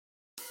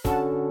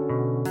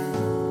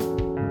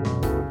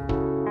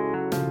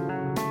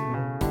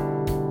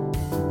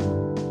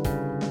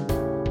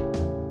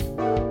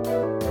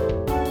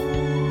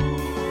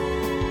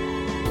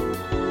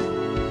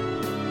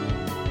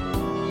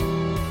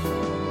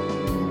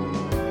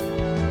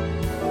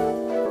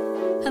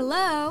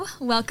Hello,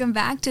 welcome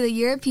back to the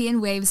European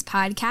Waves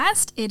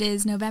podcast. It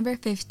is November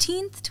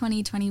 15th,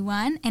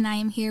 2021, and I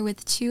am here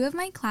with two of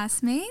my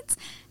classmates,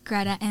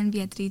 Greta and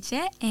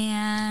Beatrice,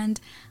 and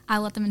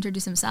I'll let them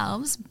introduce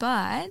themselves,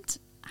 but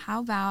how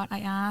about I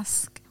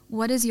ask,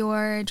 what is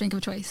your drink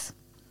of choice?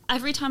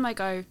 Every time I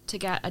go to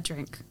get a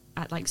drink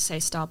at, like, say,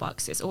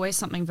 Starbucks, it's always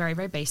something very,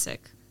 very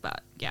basic. But,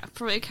 yeah,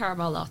 probably a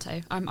caramel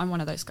latte. I'm one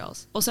of those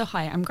girls. Also,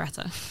 hi, I'm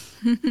Greta.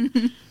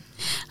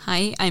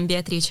 Hi, I'm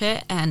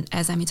Beatrice, and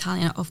as I'm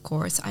Italian, of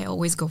course, I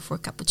always go for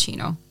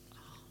cappuccino.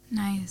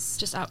 Nice.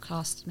 Just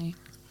outclassed me.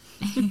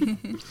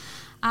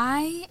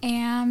 I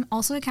am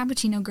also a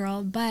cappuccino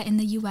girl, but in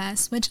the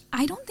U.S., which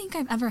I don't think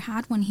I've ever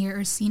had one here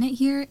or seen it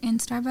here in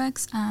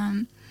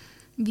Starbucks.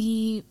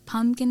 The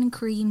pumpkin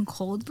cream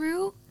cold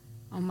brew.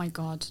 Oh my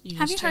God.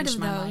 Have you heard of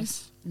my those?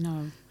 life.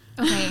 No.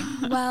 Okay,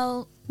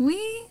 well,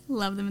 we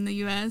love them in the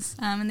U.S.,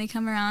 and they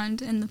come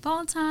around in the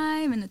fall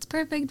time, and it's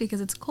perfect because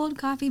it's cold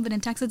coffee, but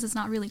in Texas it's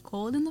not really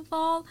cold in the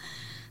fall,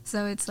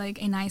 so it's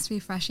like a nice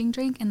refreshing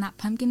drink, and that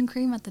pumpkin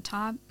cream at the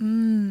top,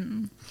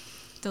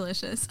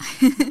 delicious.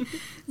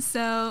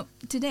 So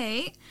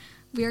today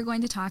we are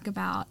going to talk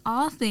about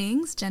all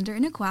things gender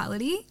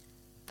inequality,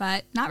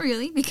 but not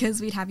really because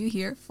we'd have you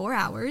here 4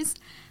 hours.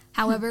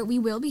 However, we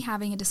will be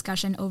having a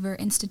discussion over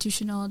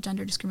institutional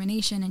gender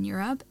discrimination in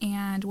Europe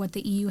and what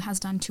the EU has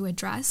done to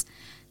address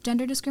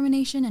gender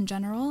discrimination in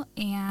general,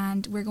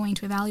 and we're going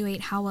to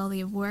evaluate how well they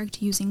have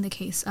worked using the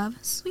case of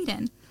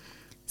Sweden.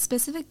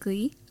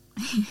 Specifically,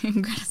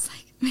 Greta's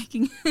like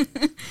making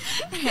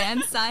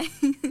hand sign.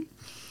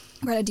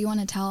 Greta, do you want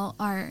to tell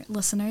our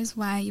listeners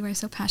why you are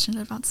so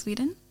passionate about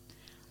Sweden?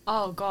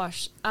 Oh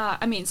gosh,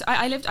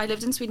 I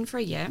lived in Sweden for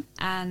a year,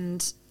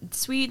 and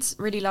Swedes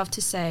really love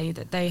to say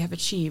that they have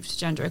achieved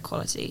gender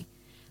equality,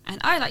 and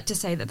I like to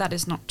say that that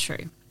is not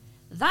true.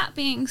 That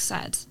being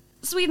said,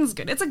 Sweden's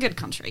good. It's a good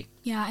country.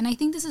 Yeah, and I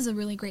think this is a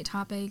really great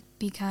topic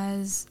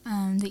because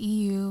the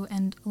EU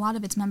and a lot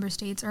of its member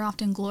states are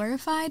often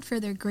glorified for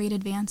their great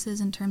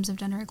advances in terms of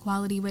gender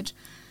equality, which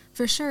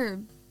for sure,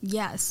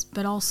 yes,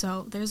 but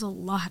also there's a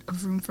lot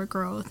of room for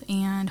growth,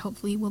 and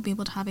hopefully we'll be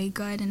able to have a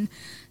good and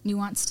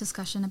nuanced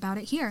discussion about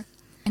it here.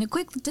 And a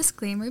quick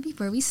disclaimer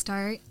before we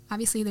start.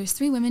 Obviously, there's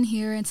 3 women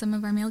here, and some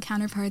of our male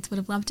counterparts would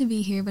have loved to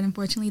be here, but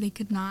unfortunately they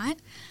could not.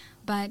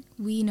 But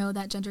we know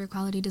that gender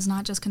equality does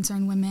not just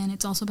concern women.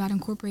 It's also about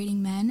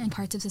incorporating men and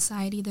parts of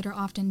society that are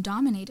often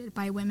dominated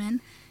by women.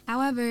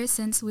 However,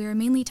 since we're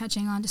mainly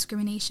touching on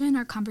discrimination,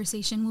 our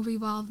conversation will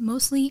revolve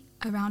mostly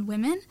around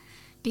women,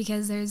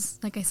 because there's,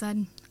 like I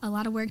said, a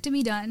lot of work to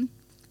be done.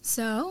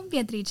 So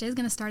Beatrice is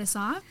going to start us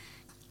off.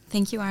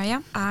 Thank you,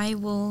 Aria. I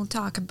will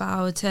talk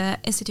about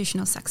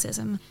institutional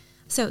sexism.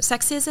 So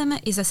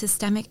sexism is a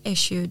systemic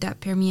issue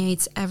that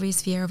permeates every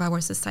sphere of our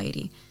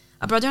society.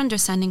 A broader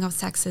understanding of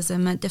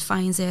sexism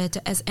defines it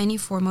as any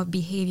form of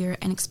behavior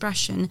and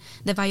expression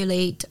that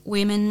violate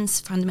women's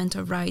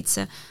fundamental rights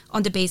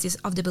on the basis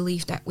of the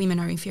belief that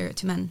women are inferior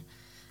to men.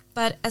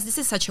 But as this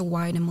is such a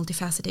wide and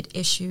multifaceted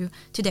issue,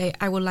 today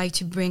I would like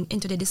to bring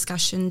into the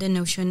discussion the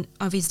notion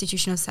of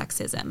institutional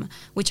sexism,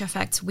 which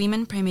affects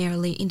women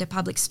primarily in the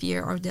public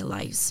sphere of their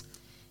lives.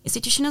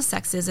 Institutional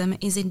sexism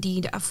is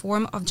indeed a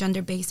form of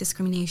gender-based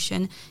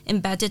discrimination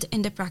embedded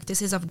in the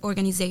practices of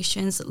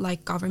organizations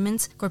like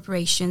governments,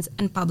 corporations,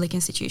 and public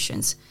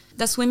institutions.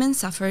 Thus, women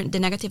suffer the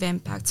negative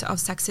impacts of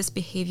sexist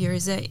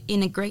behaviors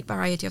in a great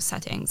variety of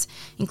settings,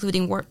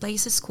 including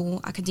workplaces,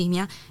 school,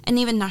 academia, and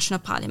even national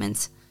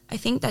parliaments. I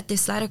think that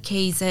this latter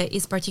case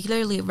is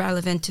particularly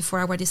relevant for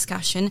our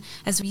discussion,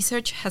 as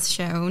research has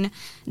shown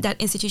that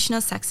institutional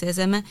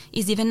sexism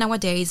is even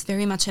nowadays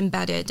very much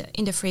embedded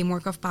in the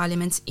framework of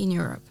parliaments in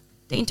Europe.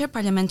 The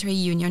Interparliamentary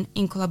Union,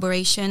 in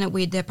collaboration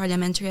with the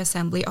Parliamentary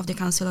Assembly of the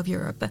Council of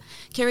Europe,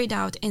 carried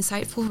out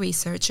insightful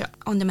research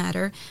on the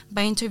matter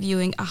by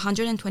interviewing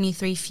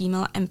 123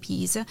 female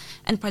MPs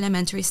and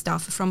parliamentary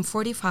staff from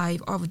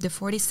 45 of the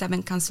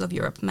 47 Council of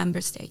Europe member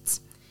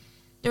states.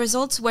 The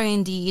results were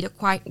indeed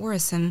quite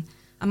worrisome.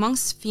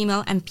 Amongst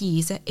female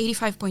MPs,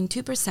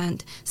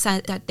 85.2%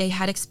 said that they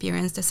had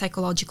experienced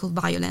psychological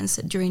violence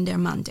during their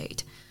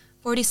mandate.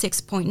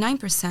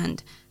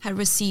 46.9% had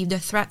received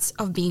threats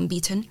of being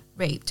beaten,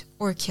 raped,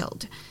 or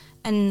killed.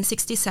 And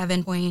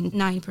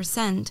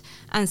 67.9%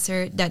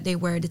 answered that they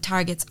were the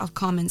targets of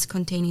comments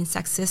containing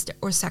sexist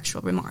or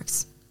sexual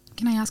remarks.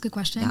 Can I ask a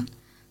question? Yeah.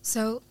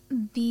 So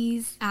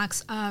these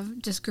acts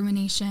of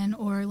discrimination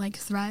or like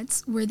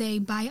threats, were they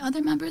by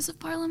other members of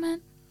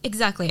parliament?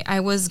 Exactly. I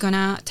was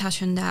gonna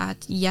touch on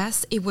that.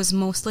 Yes, it was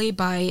mostly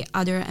by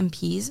other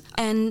MPs.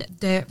 And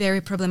the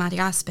very problematic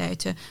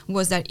aspect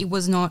was that it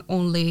was not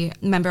only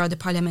members of the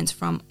parliament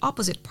from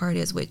opposite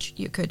parties, which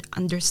you could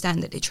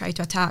understand that they try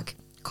to attack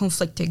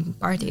conflicting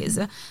parties,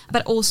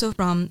 but also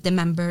from the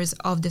members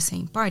of the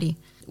same party.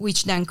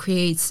 which then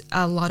creates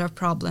a lot of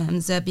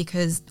problems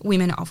because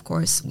women, of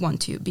course,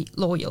 want to be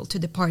loyal to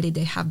the party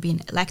they have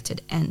been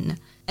elected in.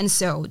 And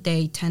so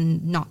they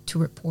tend not to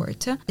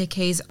report the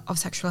case of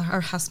sexual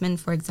harassment,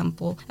 for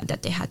example,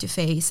 that they had to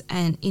face.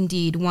 And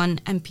indeed, one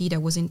MP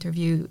that was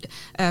interviewed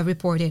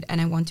reported, and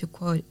I want to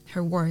quote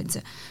her words,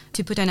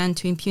 "To put an end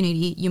to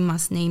impunity, you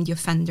must name the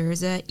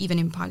offenders, even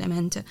in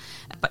parliament.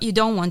 But you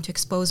don't want to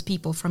expose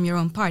people from your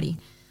own party.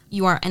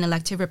 You are an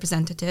elected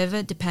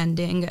representative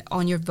depending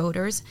on your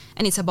voters,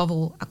 and it's above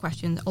all a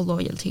question of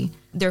loyalty."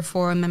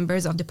 Therefore,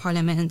 members of the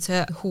parliament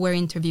who were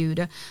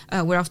interviewed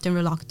were often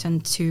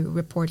reluctant to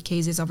report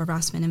cases of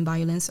harassment and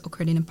violence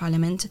occurred in the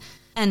parliament.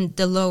 And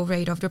the low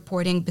rate of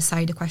reporting,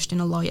 beside the question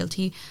of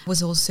loyalty,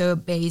 was also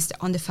based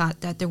on the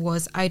fact that there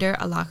was either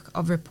a lack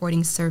of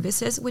reporting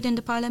services within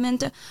the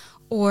parliament,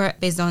 or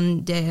based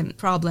on the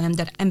problem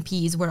that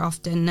MPs were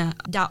often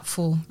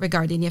doubtful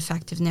regarding the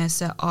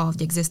effectiveness of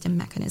the existing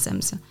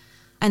mechanisms.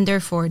 And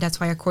therefore, that's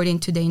why, according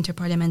to the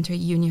Interparliamentary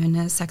Union,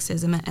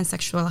 sexism and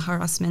sexual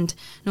harassment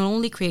not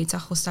only creates a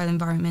hostile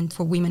environment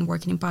for women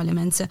working in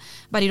parliaments,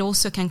 but it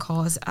also can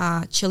cause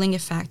a chilling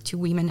effect to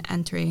women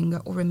entering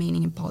or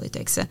remaining in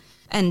politics.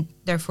 And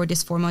therefore,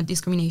 this form of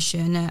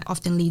discrimination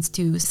often leads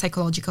to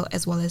psychological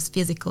as well as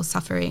physical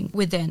suffering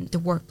within the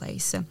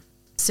workplace.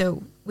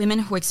 So women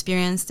who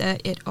experienced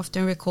it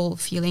often recall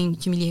feeling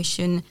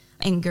humiliation,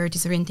 anger,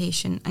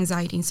 disorientation,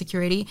 anxiety,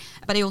 insecurity,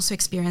 but they also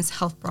experience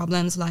health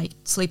problems like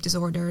sleep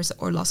disorders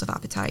or loss of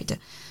appetite.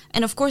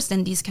 And of course,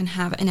 then these can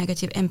have a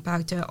negative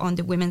impact on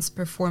the women's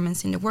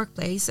performance in the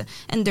workplace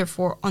and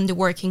therefore on the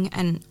working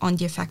and on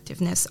the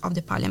effectiveness of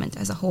the parliament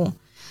as a whole.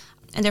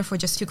 And therefore,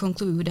 just to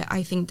conclude,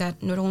 I think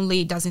that not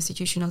only does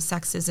institutional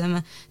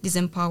sexism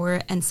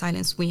disempower and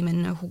silence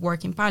women who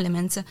work in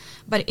parliaments,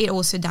 but it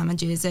also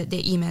damages the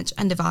image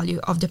and the value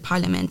of the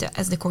parliament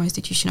as the core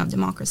institution of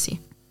democracy.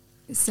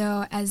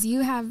 So, as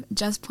you have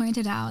just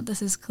pointed out,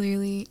 this is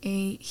clearly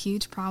a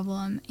huge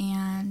problem,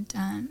 and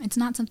it's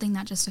not something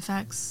that just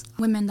affects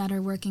women that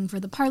are working for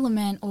the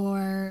parliament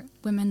or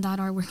women that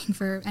are working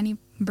for any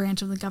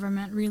branch of the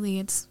government. Really,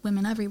 it's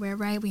women everywhere,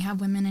 right? We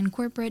have women in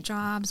corporate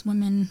jobs,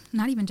 women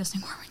not even just in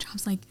corporate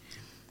jobs, like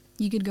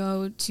you could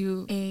go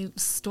to a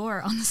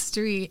store on the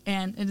street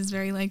and it is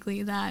very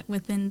likely that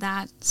within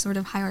that sort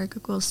of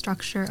hierarchical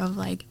structure of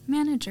like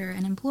manager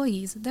and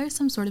employees, there's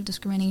some sort of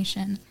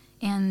discrimination,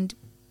 and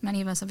many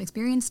of us have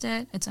experienced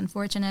it. It's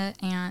unfortunate,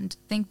 and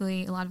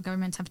thankfully a lot of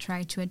governments have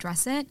tried to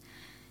address it.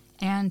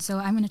 And so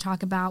I'm going to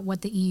talk about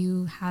what the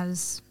EU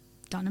has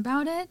done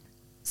about it.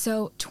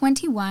 So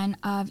 21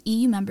 of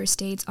EU member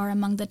states are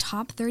among the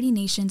top 30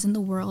 nations in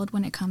the world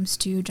when it comes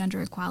to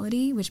gender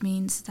equality, which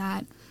means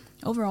that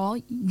overall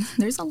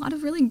there's a lot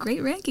of really great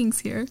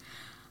rankings here.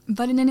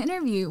 But in an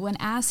interview, when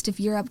asked if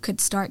Europe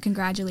could start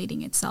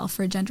congratulating itself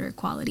for gender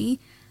equality,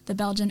 the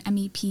Belgian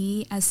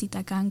MEP,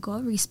 Asita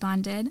Kanko,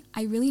 responded,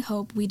 "I really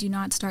hope we do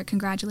not start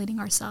congratulating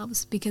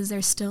ourselves because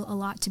there's still a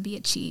lot to be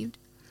achieved."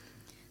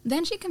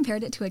 Then she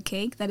compared it to a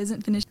cake that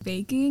isn't finished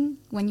baking.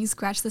 When you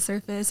scratch the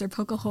surface or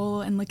poke a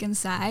hole and look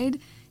inside,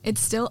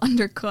 it's still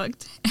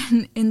undercooked.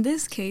 And in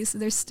this case,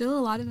 there's still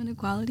a lot of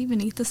inequality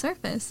beneath the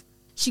surface.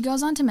 She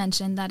goes on to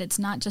mention that it's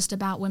not just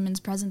about women's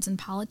presence in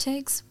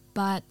politics,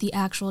 but the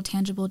actual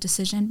tangible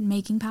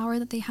decision-making power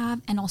that they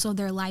have and also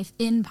their life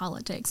in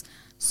politics.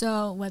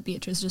 So what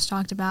Beatrice just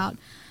talked about,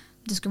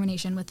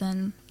 discrimination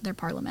within their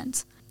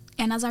parliaments.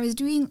 And as I was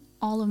doing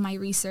all of my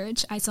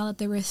research, I saw that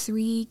there were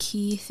 3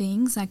 key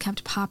things that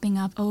kept popping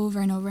up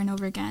over and over and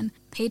over again.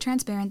 Pay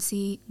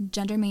transparency,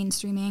 gender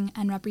mainstreaming,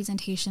 and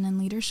representation in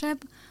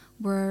leadership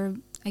were,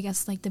 I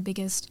guess, like the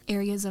biggest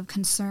areas of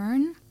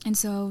concern. And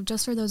so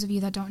just for those of you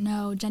that don't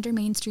know, gender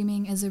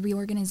mainstreaming is a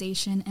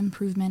reorganization,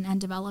 improvement,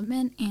 and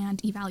development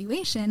and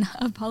evaluation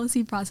of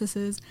policy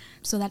processes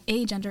so that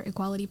a gender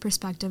equality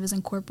perspective is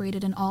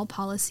incorporated in all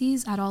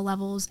policies at all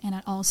levels and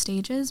at all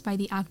stages by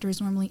the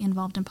actors normally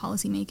involved in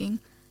policymaking.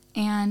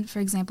 And for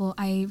example,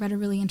 I read a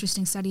really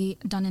interesting study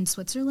done in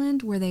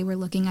Switzerland where they were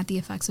looking at the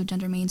effects of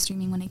gender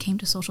mainstreaming when it came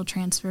to social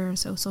transfer,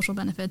 so social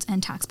benefits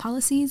and tax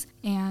policies.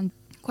 And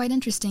quite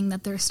interesting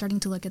that they're starting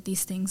to look at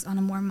these things on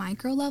a more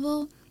micro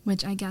level,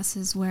 which I guess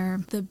is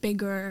where the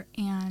bigger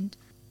and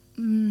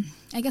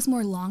I guess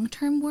more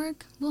long-term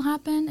work will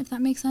happen, if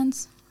that makes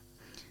sense.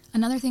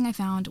 Another thing I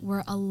found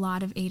were a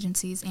lot of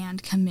agencies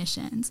and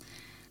commissions.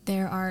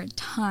 There are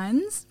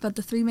tons, but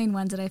the 3 main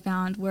ones that I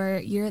found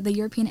were the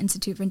European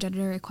Institute for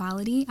Gender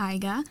Equality,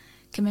 IGA,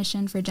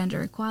 Commission for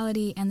Gender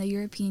Equality, and the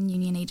European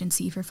Union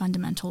Agency for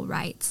Fundamental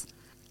Rights.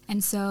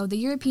 And so the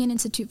European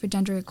Institute for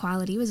Gender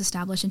Equality was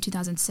established in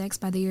 2006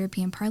 by the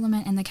European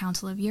Parliament and the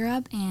Council of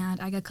Europe, and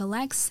IGA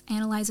collects,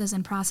 analyzes,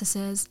 and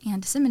processes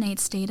and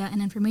disseminates data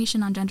and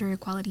information on gender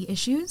equality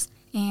issues.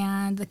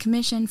 And the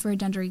Commission for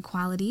Gender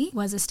Equality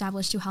was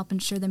established to help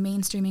ensure the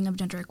mainstreaming of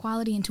gender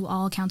equality into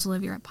all Council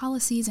of Europe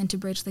policies and to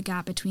bridge the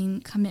gap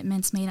between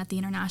commitments made at the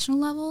international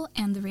level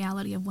and the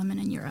reality of women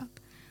in Europe.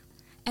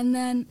 And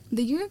then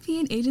the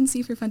European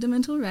Agency for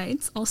Fundamental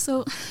Rights,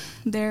 also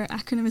their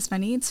acronym is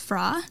funny, it's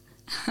FRA.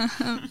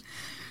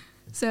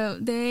 So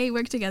they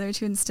work together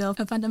to instill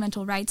a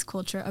fundamental rights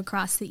culture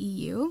across the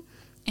EU.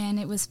 And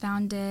it was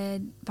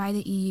founded by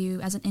the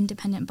EU as an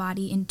independent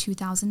body in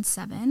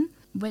 2007,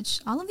 which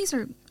all of these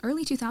are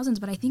early 2000s,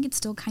 but I think it's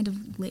still kind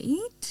of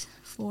late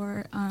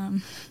for,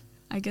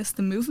 I guess,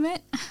 the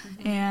movement.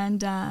 Mm-hmm.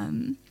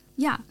 And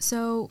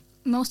so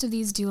most of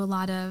these do a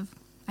lot of,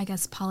 I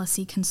guess,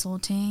 policy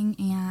consulting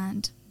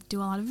and do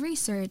a lot of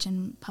research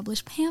and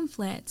publish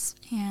pamphlets.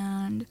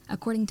 And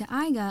according to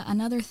IGA,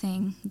 another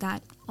thing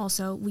that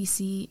also we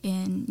see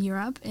in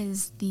Europe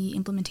is the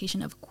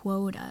implementation of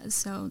quotas.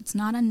 So it's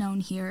not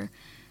unknown here.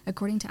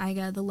 According to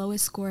IGA, the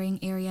lowest scoring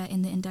area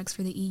in the index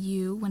for the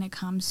EU when it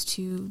comes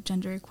to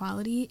gender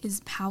equality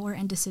is power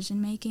and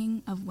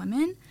decision-making of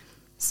women.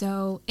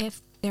 So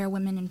if there are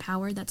women in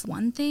power, that's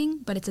one thing,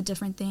 but it's a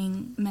different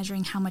thing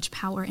measuring how much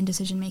power and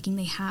decision-making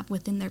they have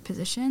within their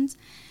positions,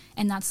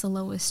 and that's the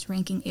lowest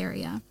ranking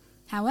area.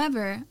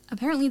 However,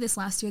 apparently this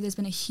last year there's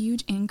been a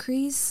huge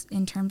increase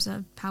in terms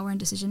of power and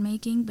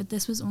decision-making, but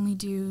this was only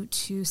due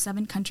to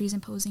 7 countries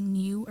imposing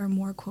new or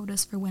more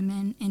quotas for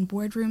women in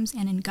boardrooms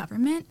and in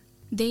government.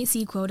 They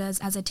see quotas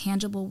as a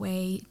tangible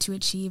way to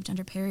achieve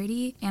gender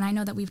parity, and I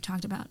know that we've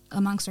talked about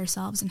amongst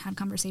ourselves and had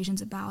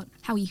conversations about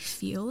how we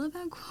feel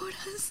about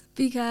quotas,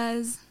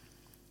 because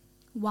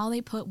while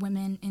they put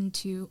women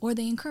into, or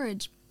they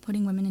encourage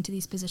putting women into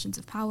these positions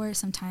of power,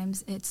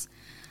 sometimes it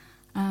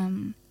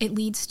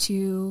leads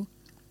to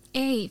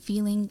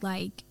feeling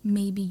like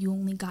maybe you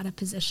only got a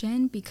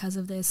position because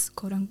of this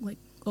quote unquote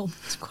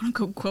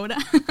quota.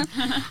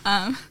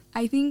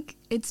 I think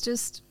it's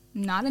just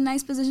not a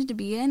nice position to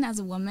be in as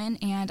a woman.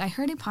 And I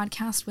heard a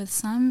podcast with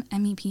some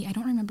MEP, I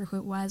don't remember who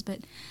it was, but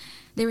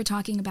they were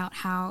talking about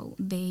how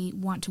they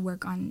want to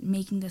work on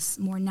making this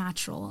more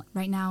natural.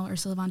 Right now,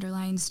 Ursula von der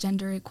Leyen's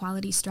gender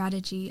equality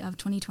strategy of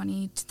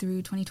 2020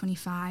 through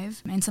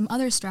 2025, and some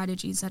other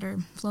strategies that are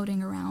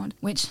floating around,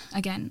 which,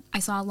 again, I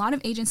saw a lot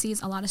of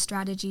agencies, a lot of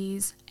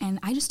strategies, and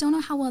I just don't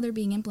know how well they're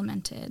being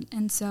implemented.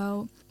 And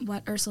so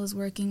what Ursula's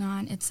working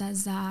on, it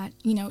says that,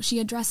 she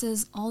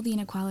addresses all the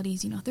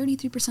inequalities.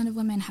 33% of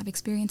women have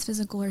experienced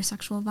physical or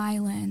sexual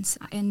violence,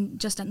 and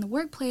just in the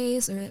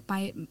workplace or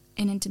by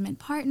an intimate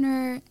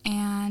partner,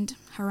 and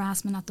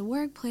harassment at the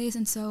workplace.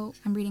 And so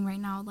I'm reading right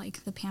now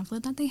the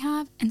pamphlet that they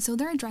have, and so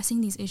they're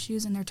addressing these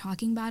issues and they're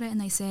talking about it, and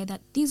they say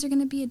that these are going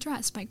to be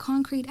addressed by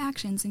concrete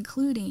actions,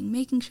 including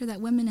making sure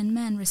that women and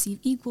men receive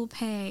equal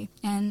pay,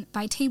 and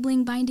by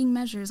tabling binding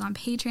measures on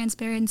pay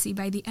transparency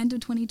by the end of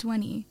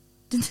 2020.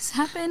 Did this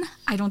happen?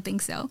 I don't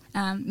think so.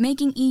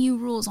 Making EU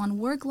rules on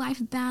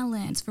work-life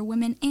balance for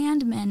women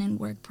and men in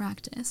work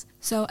practice.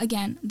 So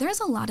again,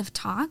 there's a lot of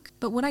talk,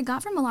 but what I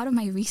got from a lot of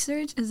my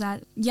research is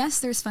that, yes,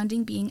 there's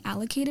funding being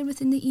allocated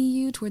within the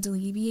EU towards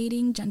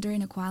alleviating gender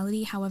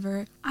inequality.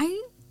 However,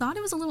 I thought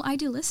it was a little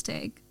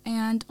idealistic,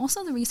 and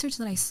also the research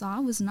that I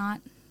saw was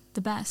not the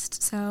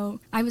best.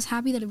 So I was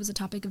happy that it was a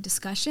topic of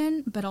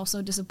discussion, but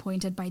also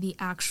disappointed by the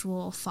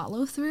actual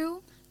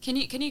follow-through. Can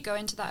you go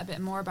into that a bit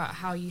more about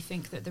how you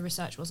think that the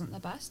research wasn't the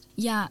best?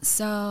 Yeah,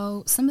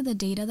 so some of the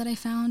data that I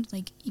found,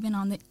 even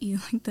on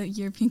the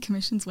European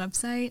Commission's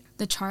website,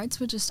 the charts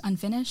were just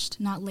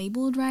unfinished, not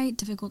labeled right,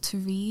 difficult to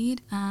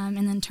read. And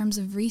then in terms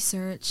of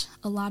research,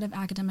 a lot of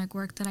academic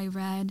work that I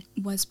read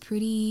was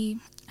pretty,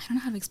 I don't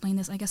know how to explain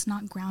this, I guess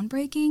not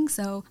groundbreaking.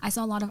 So I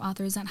saw a lot of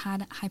authors that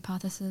had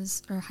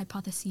hypotheses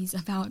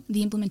about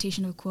the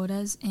implementation of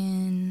quotas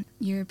in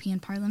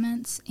European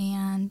parliaments,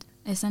 and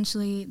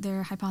essentially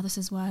their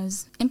hypothesis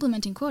was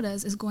implementing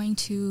quotas is going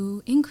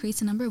to increase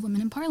the number of women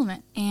in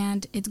parliament,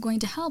 and it's going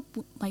to help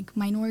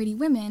minority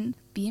women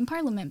be in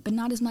parliament, but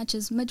not as much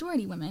as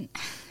majority women.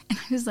 And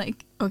I was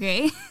like,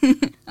 okay.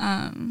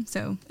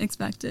 So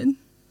expected.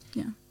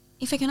 Yeah.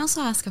 If I can also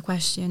ask a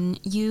question,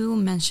 you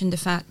mentioned the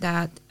fact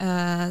that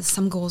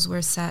some goals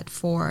were set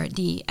for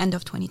the end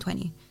of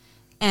 2020.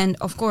 And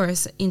of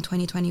course, in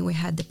 2020, we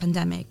had the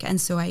pandemic.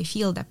 And so I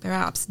feel that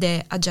perhaps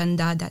the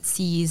agenda that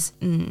sees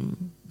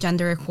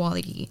gender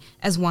equality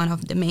as one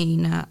of the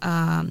main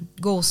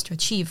goals to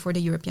achieve for the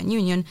European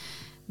Union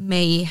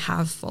may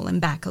have fallen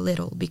back a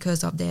little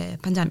because of the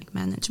pandemic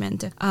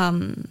management.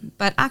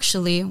 But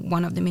actually,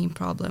 one of the main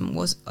problems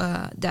was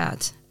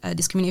that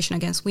discrimination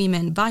against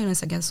women,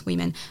 violence against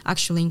women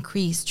actually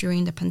increased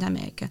during the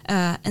pandemic.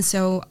 And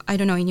so, I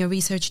don't know, in your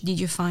research,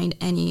 did you find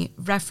any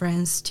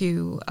reference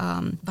to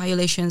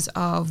violations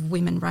of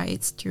women's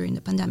rights during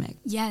the pandemic?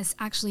 Yes,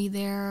 actually,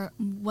 there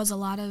was a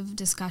lot of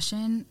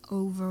discussion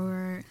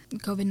over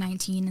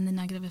COVID-19 and the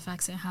negative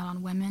effects it had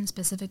on women,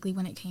 specifically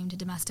when it came to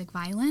domestic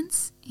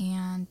violence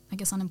and, I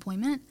guess,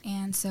 unemployment.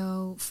 And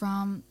so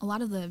from a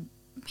lot of the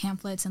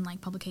pamphlets and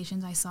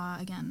publications I saw,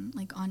 again,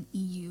 on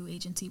EU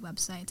agency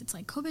websites, it's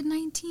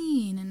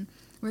COVID-19 and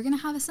we're going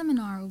to have a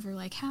seminar over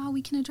like how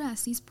we can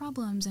address these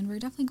problems, and we're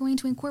definitely going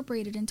to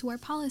incorporate it into our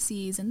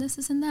policies and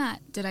this and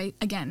that.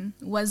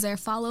 Was there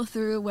follow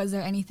through? Was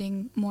there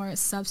anything more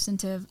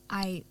substantive?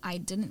 I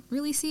didn't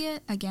really see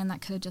it. Again,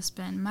 that could have just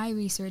been my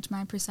research,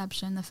 my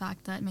perception, the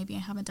fact that maybe I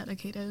haven't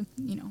dedicated,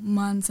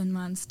 months and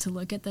months to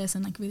look at this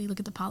and like really look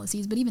at the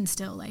policies. But even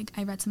still, like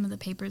I read some of the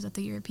papers that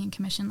the European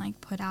Commission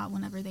like put out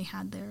whenever they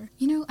had their,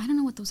 I don't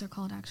know what those are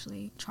called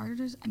actually.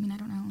 Charters? I mean, I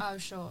don't know. Oh,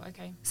 sure.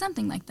 Okay.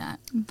 Something like that.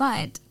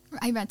 But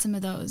I read some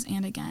of those,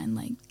 and again,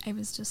 like, I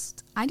was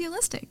just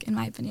idealistic, in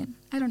my opinion.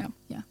 I don't know,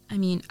 yeah. I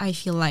mean, I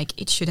feel like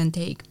it shouldn't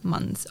take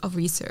months of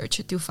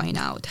research to find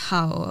out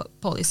how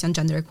policy on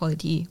gender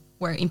equality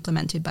were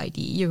implemented by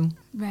the EU.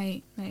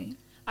 Right.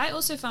 I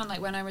also found,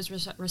 like, when I was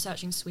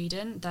researching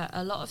Sweden, that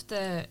a lot of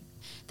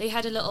they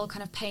had a little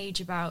kind of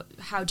page about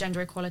how gender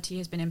equality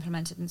has been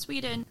implemented in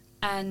Sweden,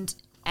 and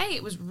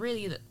it was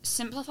really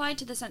simplified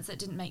to the sense that it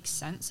didn't make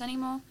sense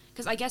anymore,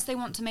 because I guess they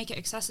want to make it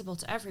accessible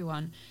to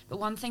everyone. But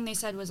one thing they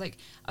said was like,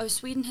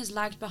 Sweden has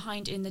lagged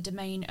behind in the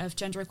domain of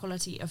gender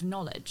equality of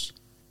knowledge.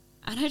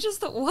 And I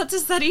just thought, what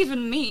does that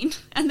even mean?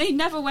 And they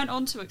never went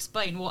on to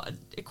explain what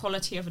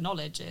equality of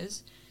knowledge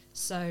is.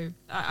 So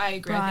I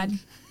agree. I think,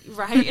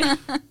 right?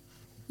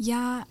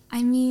 Yeah,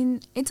 I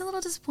mean, it's a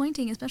little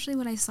disappointing, especially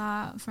what I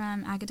saw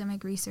from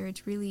academic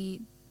research.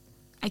 Really,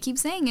 I keep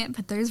saying it,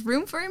 but there's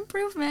room for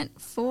improvement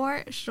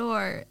for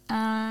sure.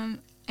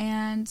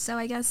 And so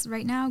I guess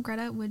right now,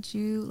 Greta, would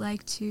you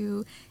like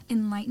to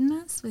enlighten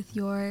us with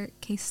your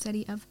case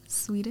study of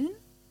Sweden?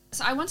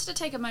 So I wanted to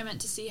take a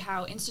moment to see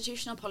how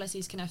institutional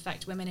policies can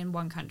affect women in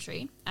one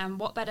country, and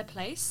what better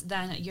place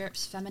than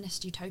Europe's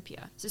feminist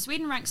utopia. So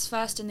Sweden ranks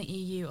first in the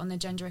EU on the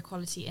Gender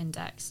Equality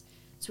Index.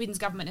 Sweden's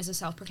government is a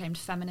self-proclaimed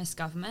feminist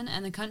government,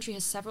 and the country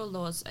has several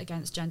laws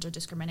against gender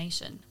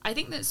discrimination. I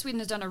think that Sweden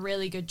has done a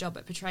really good job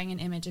at portraying an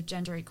image of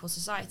gender-equal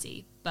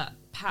society, but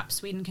perhaps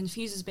Sweden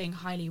confuses being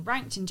highly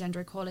ranked in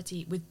gender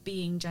equality with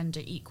being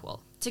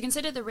gender-equal. To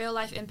consider the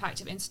real-life impact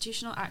of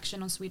institutional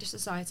action on Swedish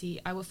society,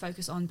 I will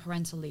focus on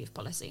parental leave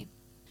policy.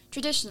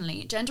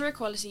 Traditionally, gender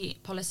equality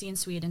policy in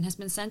Sweden has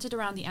been centred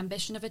around the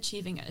ambition of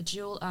achieving a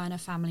dual-earner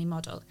family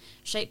model,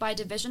 shaped by a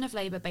division of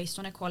labour based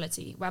on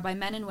equality, whereby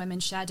men and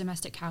women share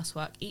domestic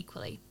housework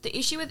equally. The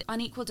issue with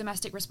unequal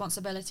domestic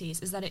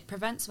responsibilities is that it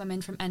prevents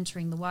women from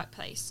entering the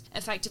workplace.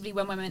 Effectively,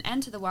 when women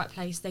enter the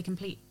workplace, they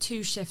complete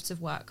 2 shifts of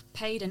work,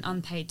 paid and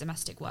unpaid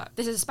domestic work.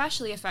 This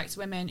especially affects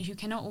women who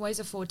cannot always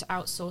afford to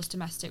outsource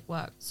domestic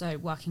work, so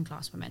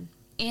working-class women.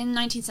 In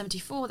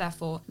 1974,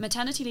 therefore,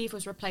 maternity leave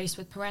was replaced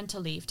with parental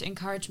leave to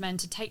encourage men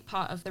to take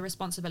part of the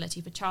responsibility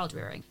for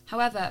child-rearing.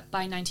 However,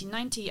 by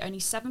 1990, only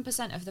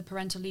 7% of the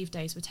parental leave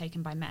days were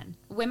taken by men.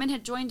 Women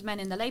had joined men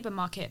in the labour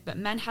market, but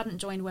men hadn't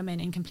joined women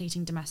in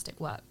completing domestic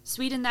work.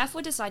 Sweden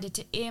therefore decided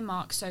to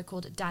earmark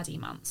so-called daddy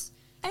months.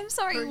 I'm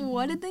sorry,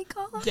 what did they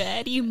call them?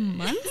 Daddy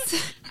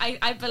months?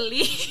 I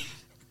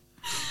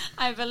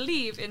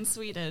believe in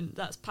Sweden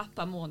that's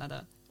pappa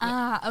månader.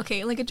 Ah,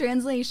 okay, like a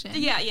translation.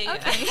 Yeah.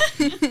 Okay.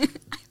 I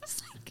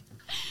was like,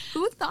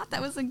 who thought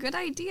that was a good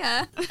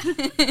idea?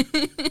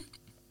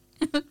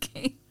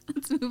 Okay,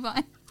 let's move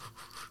on.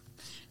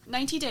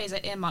 90 days are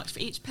earmarked for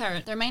each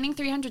parent. The remaining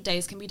 300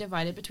 days can be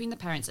divided between the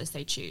parents as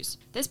they choose.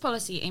 This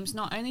policy aims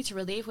not only to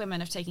relieve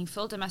women of taking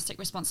full domestic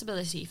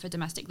responsibility for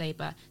domestic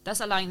labour, thus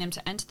allowing them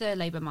to enter the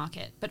labour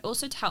market, but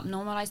also to help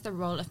normalise the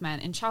role of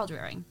men in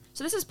child-rearing.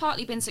 So this has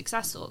partly been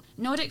successful.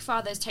 Nordic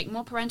fathers take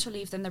more parental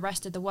leave than the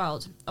rest of the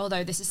world,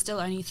 although this is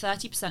still only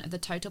 30% of the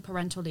total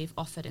parental leave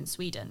offered in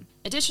Sweden.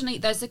 Additionally,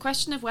 there's the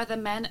question of whether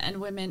men and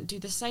women do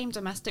the same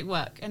domestic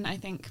work, and I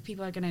think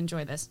people are going to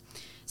enjoy this.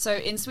 So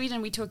in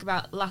Sweden, we talk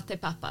about latte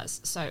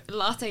papas, so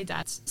latte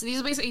dads. So these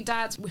are basically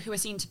dads who are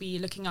seen to be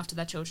looking after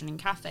their children in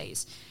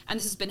cafes, and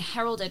this has been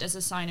heralded as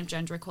a sign of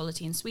gender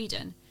equality in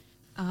Sweden.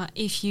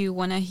 If you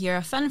want to hear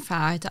a fun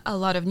fact, a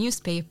lot of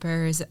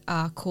newspapers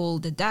call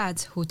the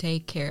dads who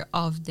take care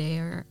of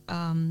their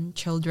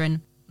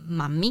children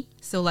mammi.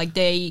 So like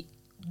they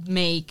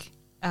make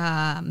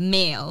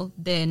male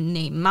the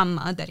name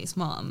mamma, that is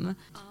mom.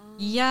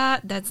 Yeah,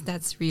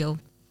 that's real.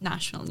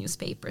 National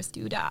newspapers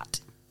do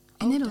that.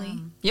 In Italy?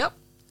 Damn. Yep.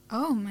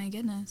 Oh my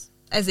goodness.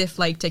 As if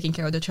like taking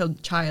care of the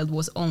child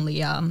was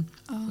only,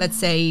 let's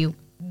say,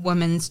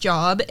 woman's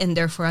job, and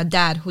therefore a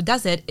dad who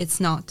does it,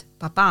 it's not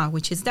papa,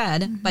 which is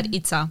dad, but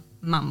it's a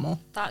mammo.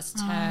 That's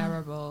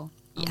terrible.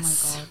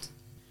 Yes. Oh my god.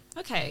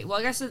 Okay, well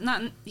I guess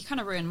you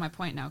kind of ruined my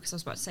point now, because I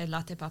was about to say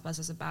latte papas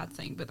is a bad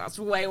thing, but that's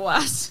way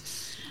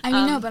worse. I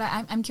mean, no, but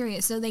I'm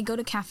curious. So they go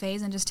to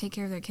cafes and just take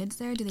care of their kids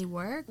there? Do they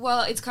work?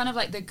 Well, it's kind of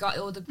like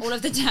all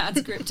of the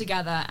dads group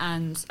together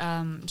and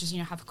just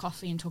have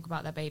coffee and talk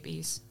about their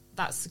babies.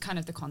 That's kind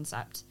of the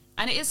concept.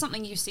 And it is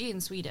something you see in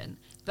Sweden.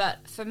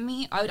 But for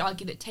me, I would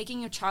argue that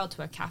taking your child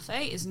to a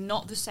cafe is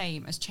not the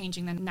same as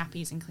changing their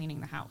nappies and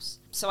cleaning the house.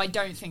 So I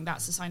don't think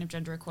that's a sign of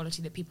gender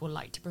equality that people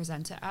like to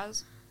present it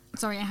as.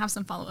 Sorry, I have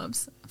some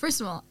follow-ups. First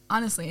of all,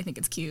 honestly, I think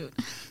it's cute.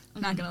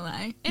 Not gonna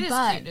lie. It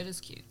is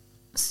cute.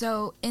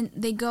 So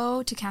they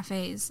go to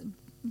cafes,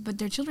 but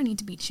their children need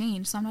to be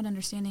changed. So I'm not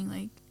understanding,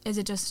 like, is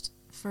it just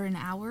for an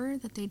hour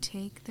that they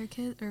take their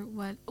kid, or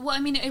what? Well, I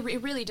mean, it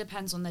really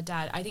depends on the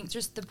dad. I think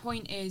just the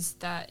point is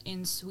that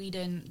in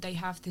Sweden, they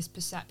have this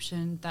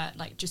perception that,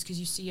 like, just because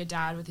you see a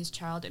dad with his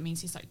child, it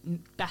means he's, like,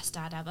 best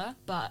dad ever.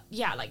 But,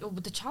 yeah, like,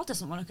 the child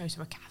doesn't want to go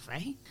to a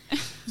cafe.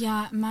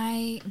 Yeah,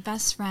 my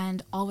best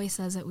friend always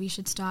says that we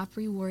should stop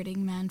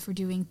rewarding men for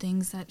doing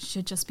things that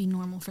should just be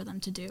normal for them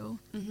to do.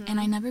 Mm-hmm. And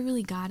I never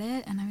really got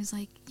it. And I was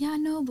like, yeah,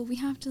 no, but we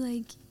have to,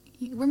 like,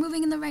 we're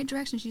moving in the right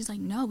direction. She's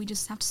like, no, we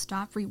just have to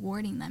stop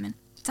rewarding them. And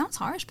it sounds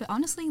harsh, but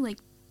honestly, like,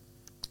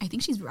 I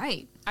think she's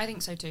right. I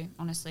think so too,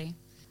 honestly.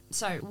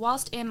 So,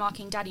 whilst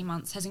earmarking daddy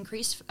months has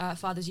increased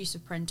fathers' use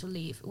of parental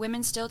leave,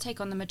 women still take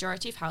on the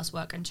majority of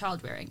housework and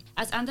child-rearing.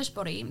 As Anders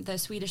Borg, the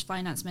Swedish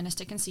finance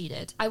minister,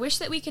 conceded, I wish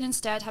that we could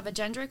instead have a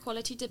gender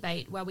equality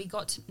debate where we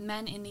got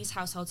men in these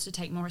households to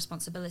take more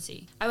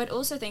responsibility. I would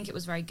also think it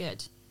was very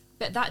good.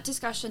 But that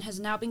discussion has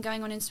now been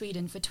going on in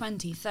Sweden for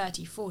 20,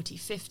 30, 40,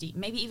 50,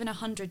 maybe even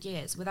 100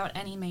 years without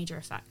any major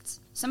effects.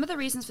 Some of the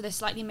reasons for this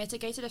slightly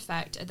mitigated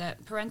effect are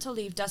that parental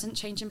leave doesn't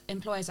change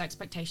employers'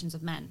 expectations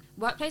of men.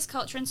 Workplace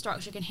culture and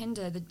structure can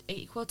hinder the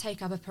equal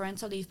take-up of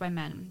parental leave by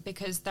men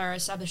because there are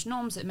established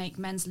norms that make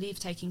men's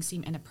leave-taking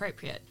seem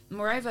inappropriate.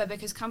 Moreover,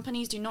 because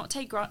companies do not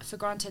take for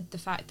granted the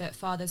fact that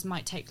fathers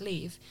might take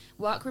leave,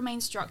 work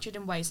remains structured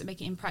in ways that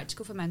make it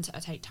impractical for men to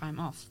take time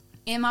off.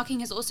 Earmarking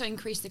has also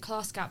increased the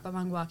class gap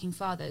among working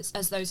fathers,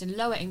 as those in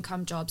lower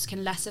income jobs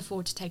can less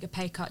afford to take a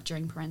pay cut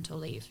during parental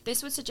leave.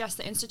 This would suggest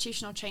that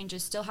institutional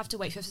changes still have to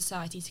wait for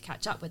society to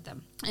catch up with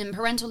them. And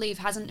parental leave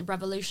hasn't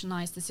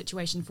revolutionised the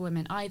situation for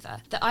women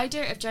either. The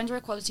idea of gender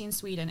equality in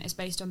Sweden is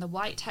based on the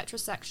white,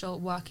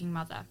 heterosexual, working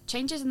mother.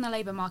 Changes in the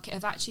labour market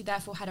have actually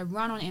therefore had a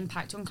run-on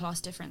impact on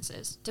class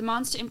differences.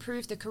 Demands to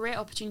improve the career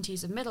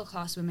opportunities of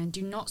middle-class women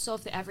do not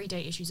solve the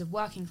everyday issues of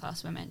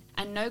working-class women,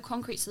 and no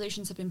concrete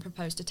solutions have been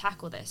proposed to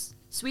tackle this.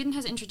 Sweden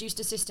has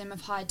introduced a system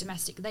of hired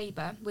domestic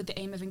labour with the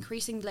aim of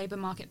increasing the labour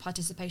market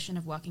participation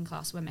of working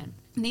class women.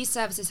 These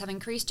services have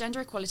increased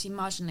gender equality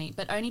marginally,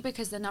 but only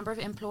because the number of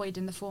employed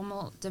in the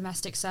formal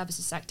domestic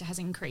services sector has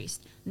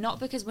increased,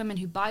 not because women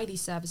who buy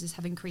these services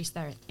have increased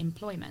their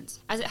employment.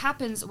 As it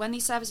happens, when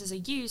these services are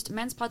used,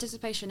 men's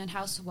participation in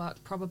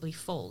housework probably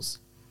falls.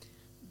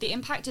 The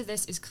impact of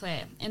this is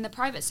clear. In the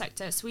private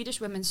sector,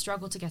 Swedish women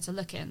struggle to get a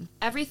look in.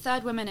 Every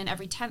third woman and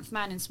every 10th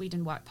man in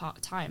Sweden work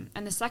part-time,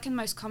 and the second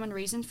most common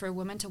reason for a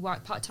woman to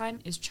work part-time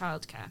is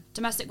childcare.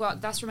 Domestic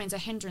work thus remains a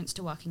hindrance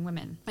to working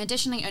women.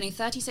 Additionally, only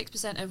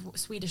 36% of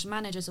Swedish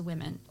managers are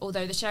women,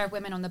 although the share of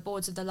women on the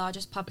boards of the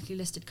largest publicly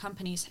listed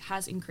companies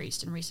has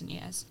increased in recent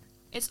years.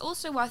 It's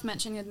also worth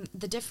mentioning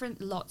the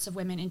different lots of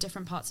women in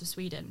different parts of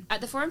Sweden.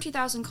 At the Forum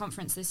 2000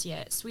 conference this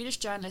year, Swedish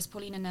journalist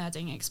Paulina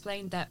Nörding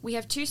explained that we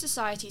have two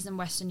societies in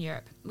Western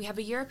Europe. We have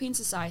a European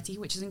society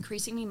which is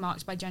increasingly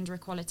marked by gender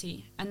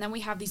equality, and then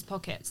we have these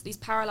pockets, these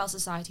parallel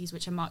societies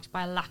which are marked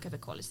by a lack of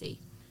equality.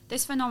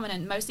 This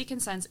phenomenon mostly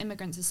concerns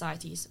immigrant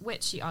societies,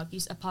 which, she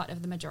argues, are part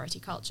of the majority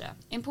culture.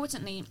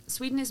 Importantly,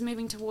 Sweden is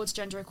moving towards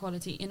gender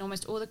equality in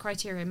almost all the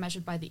criteria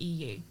measured by the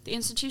EU. The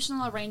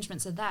institutional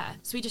arrangements are there.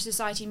 Swedish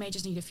society may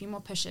just need a few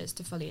more pushes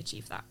to fully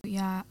achieve that.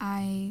 Yeah,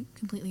 I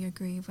completely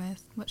agree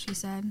with what she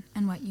said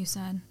and what you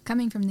said.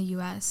 Coming from the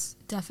US,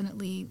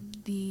 definitely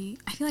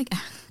I feel like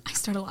I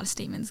start a lot of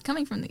statements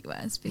coming from the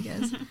US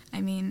because, I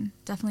mean,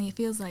 definitely it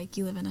feels like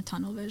you live in a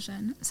tunnel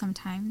vision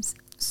sometimes.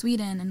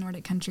 Sweden and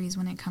Nordic countries,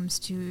 when it comes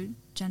to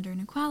gender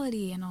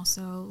inequality and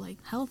also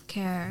like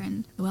healthcare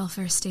and the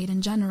welfare state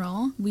in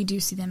general, we do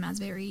see them as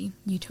very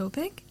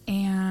utopic.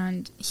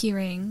 And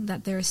hearing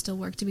that there is still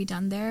work to be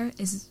done there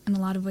is in a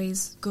lot of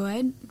ways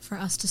good for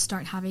us to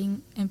start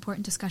having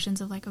important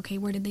discussions of like, okay,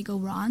 where did they go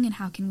wrong and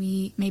how can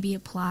we maybe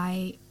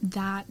apply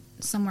that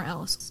somewhere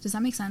else? Does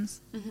that make sense?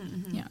 Mm-hmm,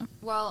 mm-hmm. Yeah.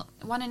 Well,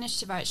 one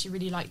initiative I actually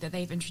really like that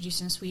they've introduced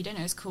in Sweden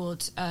is called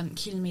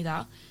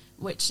Kilmida,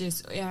 which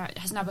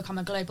has now become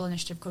a global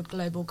initiative called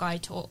Global Guy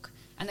Talk.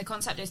 And the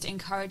concept is to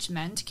encourage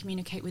men to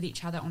communicate with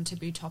each other on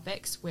taboo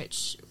topics,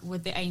 which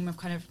with the aim of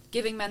kind of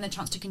giving men the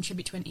chance to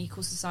contribute to an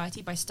equal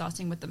society by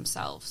starting with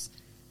themselves.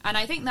 And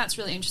I think that's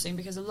really interesting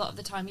because a lot of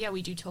the time,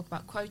 we do talk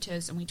about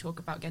quotas and we talk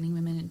about getting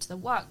women into the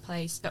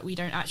workplace, but we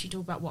don't actually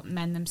talk about what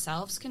men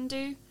themselves can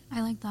do.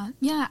 I like that.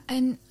 Yeah,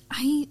 and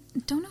I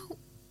don't know.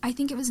 I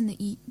think it was in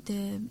the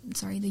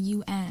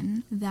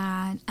UN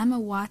that Emma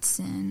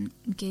Watson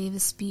gave a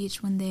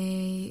speech when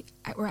I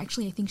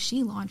think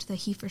she launched the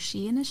He for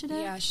She initiative.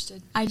 Yeah, she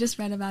did. I just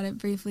read about it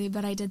briefly,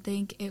 but I did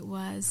think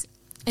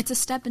it's a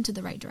step into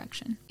the right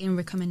direction. In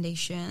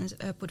recommendations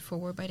put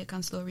forward by the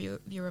Council of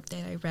Europe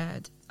that I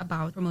read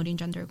about promoting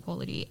gender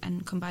equality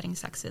and combating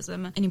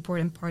sexism, an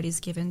important part is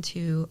given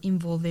to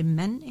involving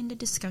men in the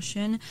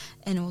discussion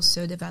and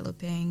also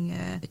developing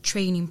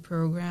training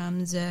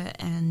programs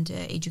and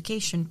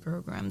education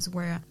programs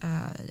where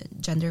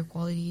gender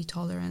equality,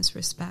 tolerance,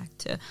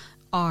 respect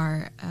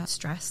are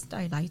stressed,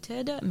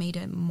 highlighted, made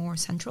it more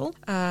central.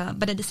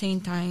 But at the same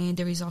time,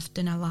 there is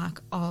often a lack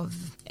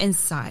of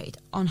insight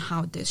on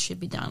how this should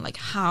be done, like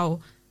how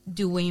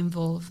do we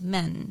involve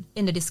men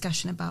in the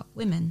discussion about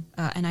women?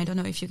 And I don't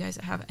know if you guys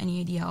have any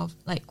idea of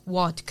like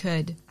what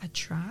could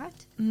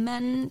attract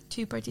men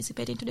to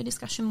participate into the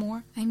discussion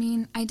more. I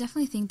mean, I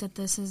definitely think that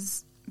this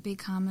has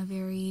become a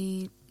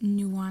very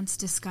nuanced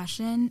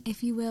discussion,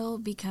 if you will,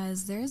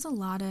 because there's a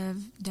lot of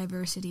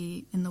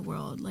diversity in the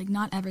world. Like,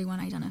 not everyone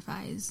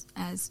identifies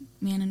as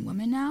man and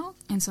woman now.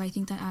 And so I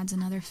think that adds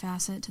another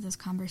facet to this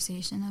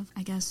conversation of,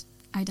 I guess,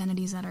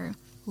 identities that are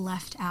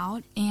left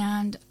out.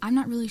 And I'm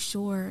not really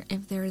sure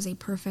if there is a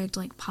perfect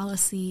like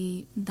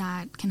policy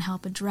that can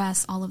help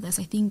address all of this.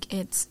 I think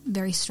it's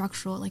very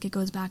structural. Like, it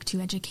goes back to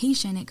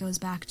education. It goes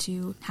back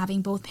to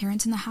having both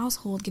parents in the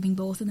household, giving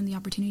both of them the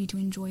opportunity to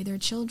enjoy their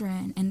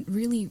children, and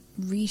really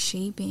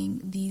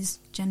reshaping these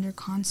gender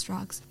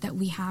constructs that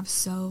we have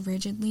so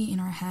rigidly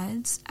in our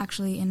heads.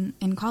 Actually,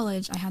 in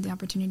college, I had the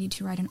opportunity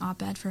to write an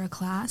op-ed for a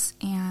class,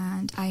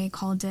 and I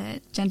called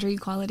it Gender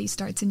Equality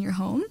Starts in Your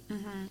Home.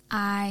 Mm-hmm.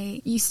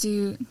 I used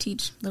to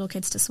teach little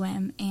kids to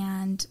swim,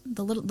 and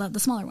the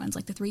smaller ones,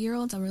 like the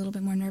 3-year-olds, that were a little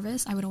bit more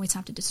nervous, I would always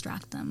have to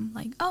distract them.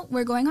 Like, oh,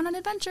 we're going on an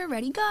adventure,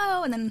 ready,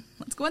 go, and then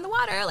let's go in the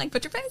water, like,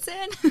 put your face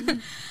in. Mm-hmm.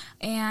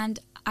 And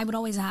I would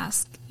always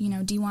ask,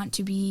 do you want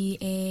to be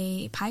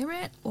a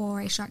pirate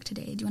or a shark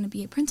today? Do you want to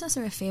be a princess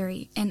or a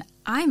fairy? And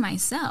I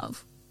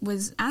myself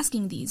was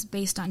asking these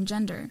based on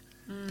gender,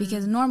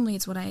 because normally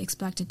it's what I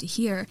expected to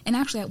hear. And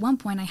actually, at one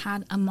point, I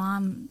had a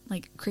mom,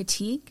 like,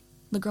 critique.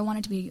 The girl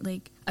wanted to be,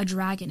 like, a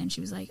dragon, and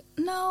she was like,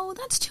 no,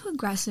 that's too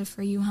aggressive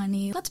for you,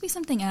 honey. Let's be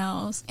something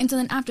else. And so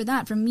then after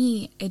that, for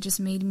me, it just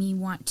made me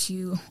want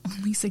to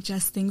only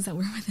suggest things that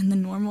were within the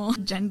normal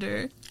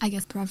gender, I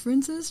guess,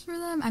 preferences for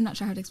them. I'm not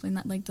sure how to explain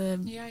that. Like,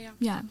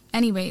 Yeah.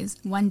 Anyways,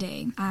 one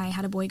day, I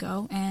had a boy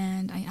go,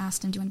 and I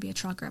asked him, do you want to be a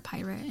truck or a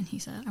pirate? And he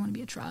said, I want to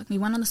be a truck. We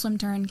went on the swim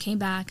turn, came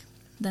back.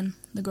 Then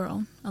the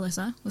girl,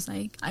 Alyssa, was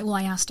like, I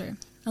asked her,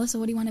 Alyssa,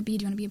 what do you want to be?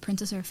 Do you want to be a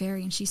princess or a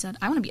fairy? And she said,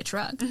 I want to be a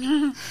truck.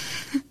 And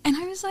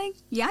I was like,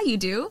 yeah, you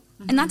do.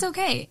 Mm-hmm. And that's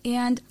okay.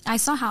 And I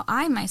saw how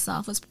I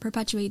myself was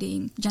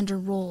perpetuating gender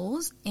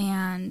roles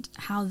and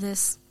how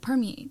this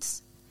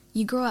permeates.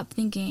 You grow up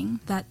thinking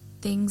that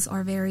things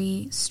are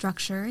very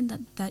structured,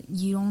 that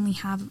you only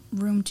have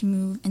room to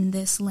move in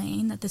this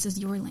lane, that this is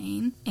your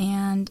lane,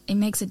 and it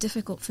makes it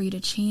difficult for you to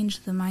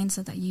change the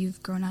mindset that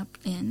you've grown up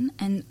in.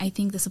 And I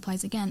think this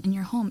applies again in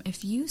your home.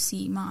 If you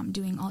see mom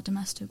doing all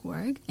domestic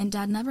work and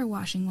dad never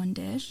washing one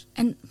dish,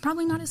 and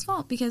probably not his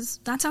fault because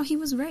that's how he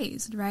was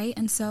raised, right?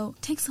 And so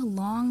it takes a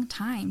long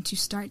time to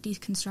start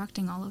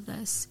deconstructing all of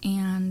this.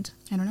 And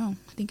I don't know,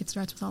 I think it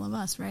starts with all of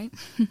us, right?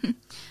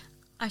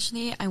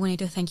 Actually, I wanted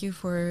to thank you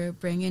for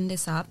bringing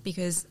this up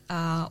because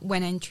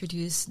when I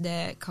introduced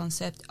the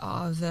concept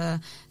of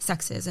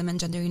sexism and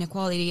gender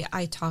inequality,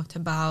 I talked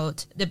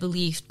about the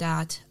belief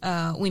that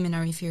women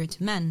are inferior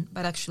to men,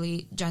 but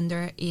actually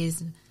gender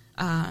is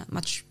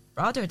much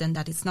broader than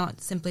that. It's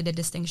not simply the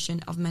distinction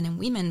of men and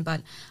women,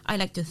 but I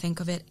like to think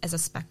of it as a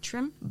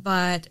spectrum.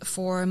 But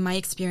for my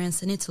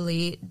experience in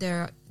Italy,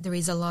 there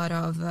is a lot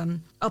of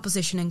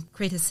opposition and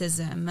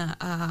criticism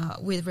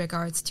with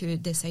regards to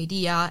this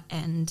idea,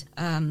 and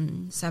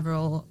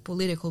several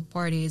political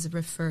parties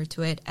refer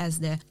to it as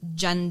the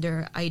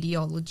gender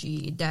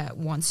ideology that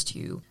wants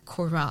to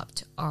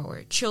corrupt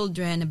our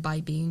children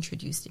by being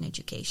introduced in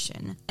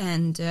education.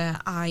 And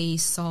I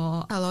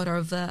saw a lot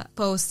of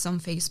posts on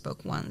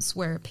Facebook once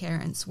where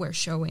parents were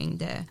showing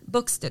the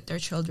books that their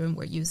children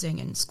were using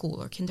in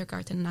school or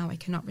kindergarten, now I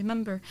cannot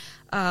remember,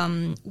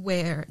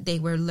 where they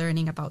were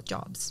learning about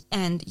jobs.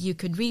 And you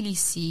could really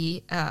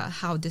see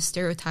how the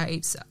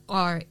stereotypes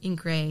are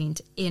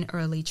ingrained in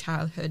early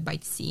childhood by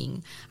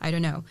seeing, I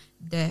don't know,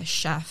 the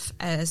chef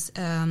as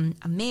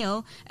a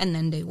male, and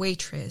then the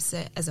waitress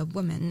as a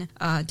woman.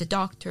 The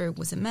doctor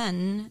was a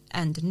man,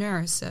 and the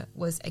nurse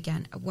was,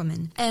 again, a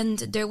woman. And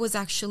there was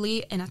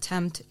actually an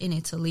attempt in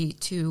Italy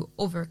to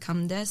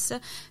overcome this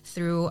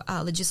through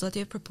a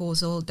legislative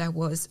proposal that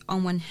was,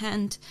 on one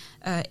hand,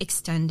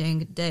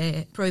 extending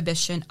the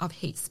prohibition of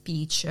hate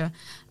speech,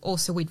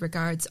 also with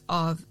regards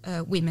of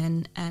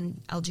women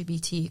and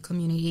LGBT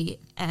community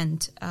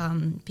and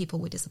people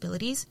with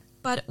disabilities,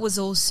 but was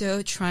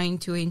also trying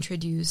to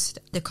introduce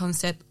the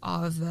concept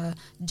of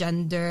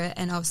gender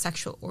and of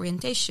sexual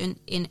orientation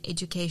in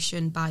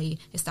education by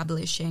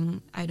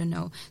establishing, I don't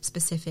know,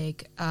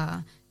 specific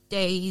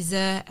days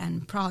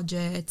and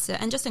projects,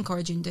 and just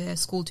encouraging the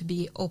school to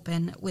be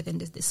open within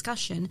this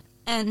discussion.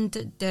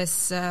 And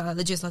this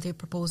legislative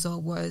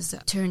proposal was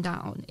turned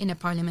down in the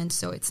parliament,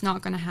 so it's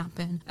not going to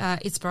happen.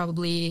 It's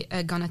probably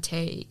going to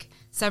take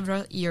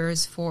several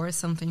years for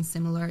something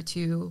similar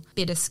to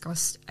be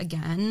discussed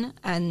again,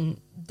 and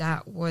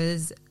that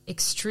was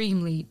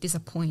extremely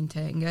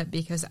disappointing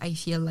because I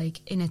feel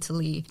like in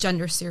Italy,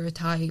 gender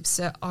stereotypes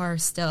are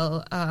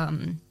still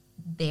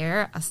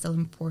are still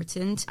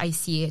important. I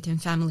see it in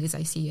families,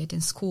 I see it in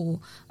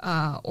school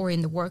or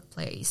in the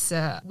workplace.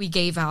 We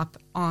gave up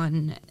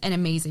on an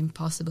amazing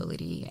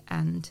possibility,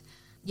 and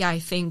yeah, I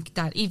think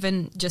that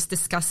even just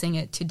discussing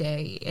it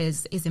today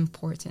is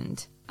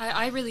important.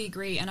 I really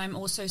agree, and I'm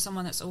also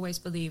someone that's always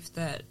believed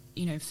that,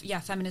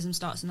 feminism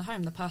starts in the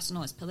home, the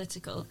personal is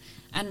political.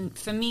 And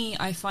for me,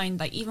 I find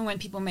that even when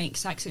people make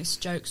sexist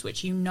jokes,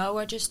 which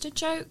are just a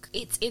joke,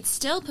 it's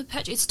still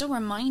it's still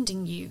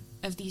reminding you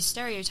of these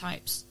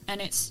stereotypes,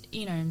 and it's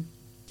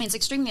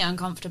extremely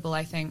uncomfortable,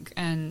 I think.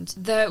 And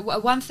the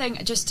one thing,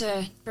 just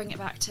to bring it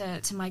back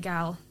to my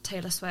gal,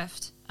 Taylor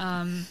Swift,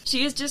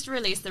 she has just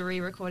released the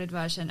re-recorded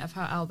version of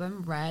her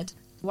album, Red.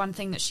 One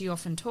thing that she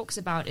often talks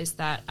about is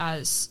that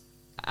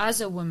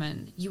as a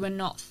woman, you are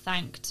not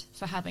thanked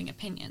for having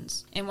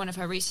opinions. In one of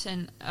her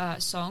recent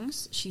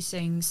songs, she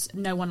sings,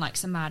 "No one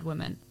likes a mad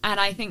woman." And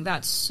I think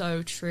that's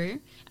so true.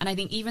 And I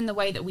think even the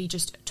way that we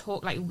just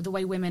talk, like the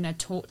way women are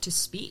taught to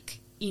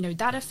speak,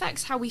 that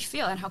affects how we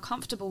feel and how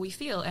comfortable we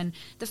feel. And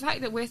the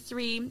fact that we're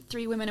three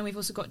women, and we've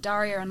also got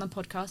Daria on the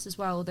podcast as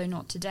well, although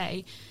not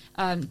today,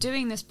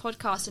 doing this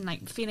podcast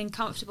and feeling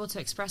comfortable to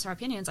express our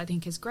opinions, I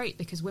think is great,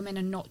 because women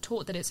are not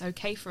taught that it's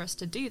okay for us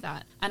to do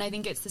that. And I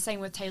think it's the same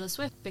with Taylor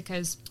Swift,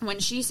 because when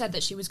she said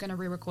that she was going to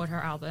re-record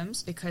her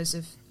albums because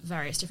of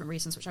various different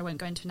reasons, which I won't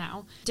go into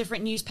now,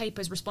 different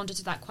newspapers responded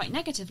to that quite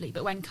negatively.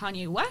 But when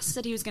Kanye West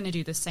said he was going to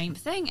do the same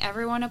thing,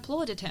 everyone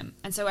applauded him.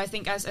 And so I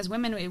think as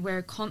women,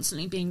 we're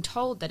constantly being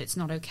told that it's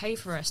not okay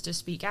for us to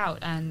speak out.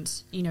 And,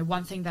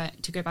 one thing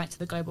that, to go back to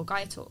the global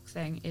guy talk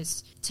thing,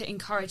 is to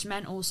encourage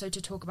men also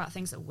to talk about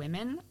things that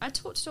women are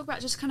taught to talk about,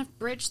 just kind of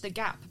bridge the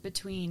gap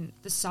between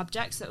the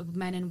subjects that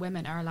men and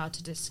women are allowed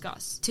to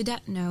discuss. To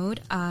that note,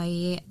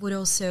 I would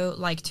also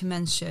like to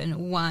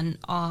mention one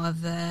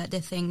of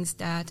the things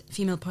that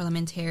female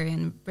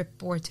parliamentarian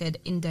reported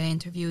in the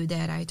interview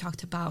that I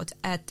talked about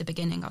at the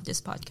beginning of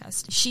this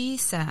podcast. She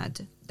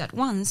said that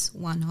once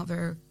one of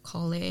her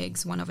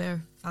colleagues, one of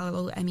her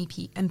fellow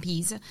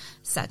MPs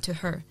said to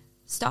her,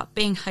 "Stop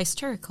being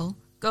hysterical,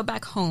 go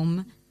back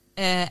home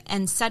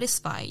and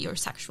satisfy your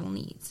sexual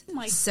needs." Oh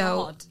my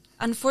God.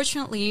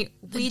 Unfortunately,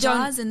 the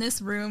jaws in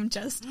this room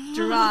just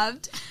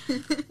dropped.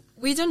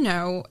 We don't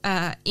know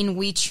in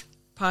which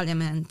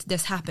parliament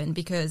this happened,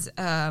 because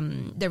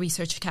the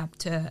research kept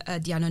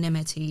the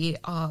anonymity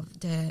of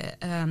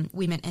the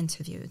women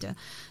interviewed.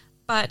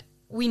 But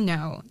we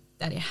know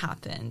that it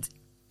happened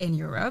in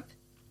Europe,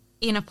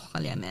 in a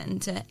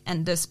parliament,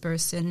 and this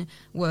person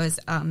was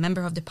a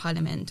member of the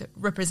parliament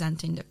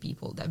representing the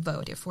people that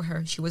voted for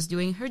her. She was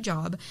doing her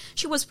job.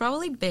 She was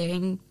probably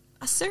being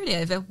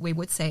assertive, we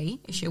would say,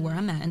 if she were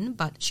a man,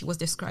 but she was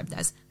described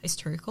as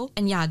hysterical.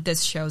 And yeah,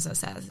 this shows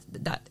us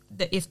that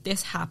if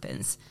this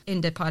happens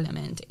in the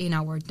parliament, in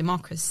our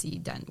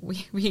democracy, then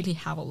we really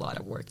have a lot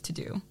of work to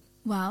do.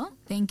 Well,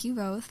 thank you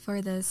both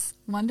for this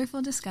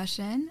wonderful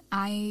discussion.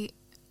 I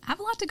have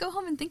a lot to go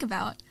home and think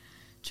about.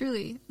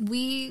 Truly,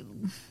 we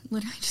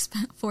literally just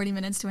spent 40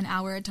 minutes to an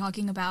hour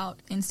talking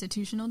about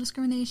institutional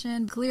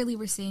discrimination. Clearly,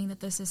 we're seeing that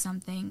this is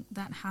something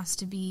that has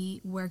to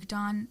be worked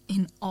on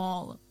in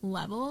all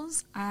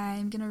levels.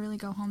 I'm going to really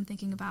go home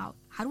thinking about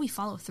how do we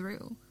follow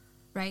through,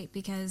 right?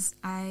 Because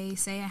I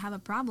say I have a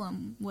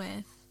problem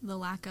with the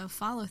lack of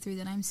follow through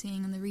that I'm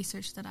seeing in the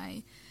research that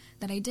I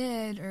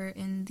did, or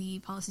in the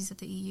policies that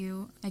the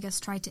EU, I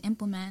guess, tried to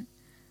implement.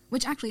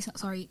 Which actually,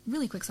 sorry,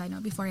 really quick side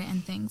note before I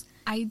end things.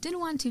 I did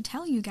want to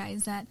tell you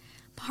guys that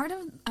part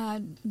of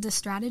the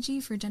strategy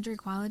for gender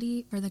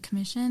equality for the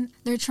Commission,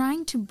 they're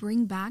trying to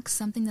bring back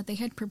something that they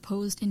had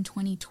proposed in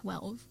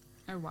 2012.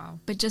 Oh, wow.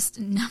 But just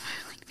never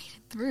made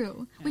it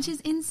through, which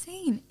is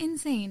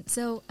insane.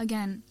 So,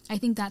 again, I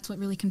think that's what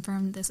really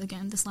confirmed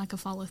this lack of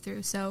follow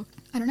through. So,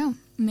 I don't know,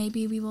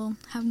 maybe we will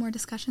have more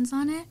discussions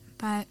on it,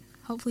 but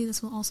hopefully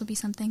this will also be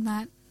something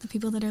that the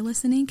people that are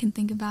listening can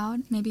think about.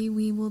 Maybe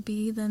we will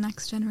be the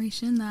next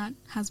generation that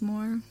has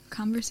more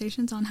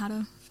conversations on how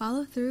to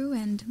follow through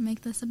and make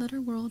this a better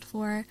world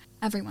for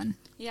everyone.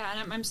 Yeah,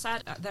 and I'm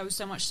sad there was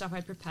so much stuff I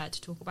prepared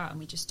to talk about and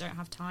we just don't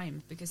have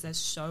time because there's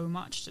so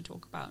much to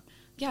talk about.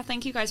 Yeah,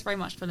 thank you guys very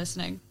much for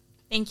listening.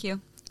 Thank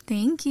you.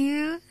 Thank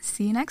you.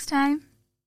 See you next time.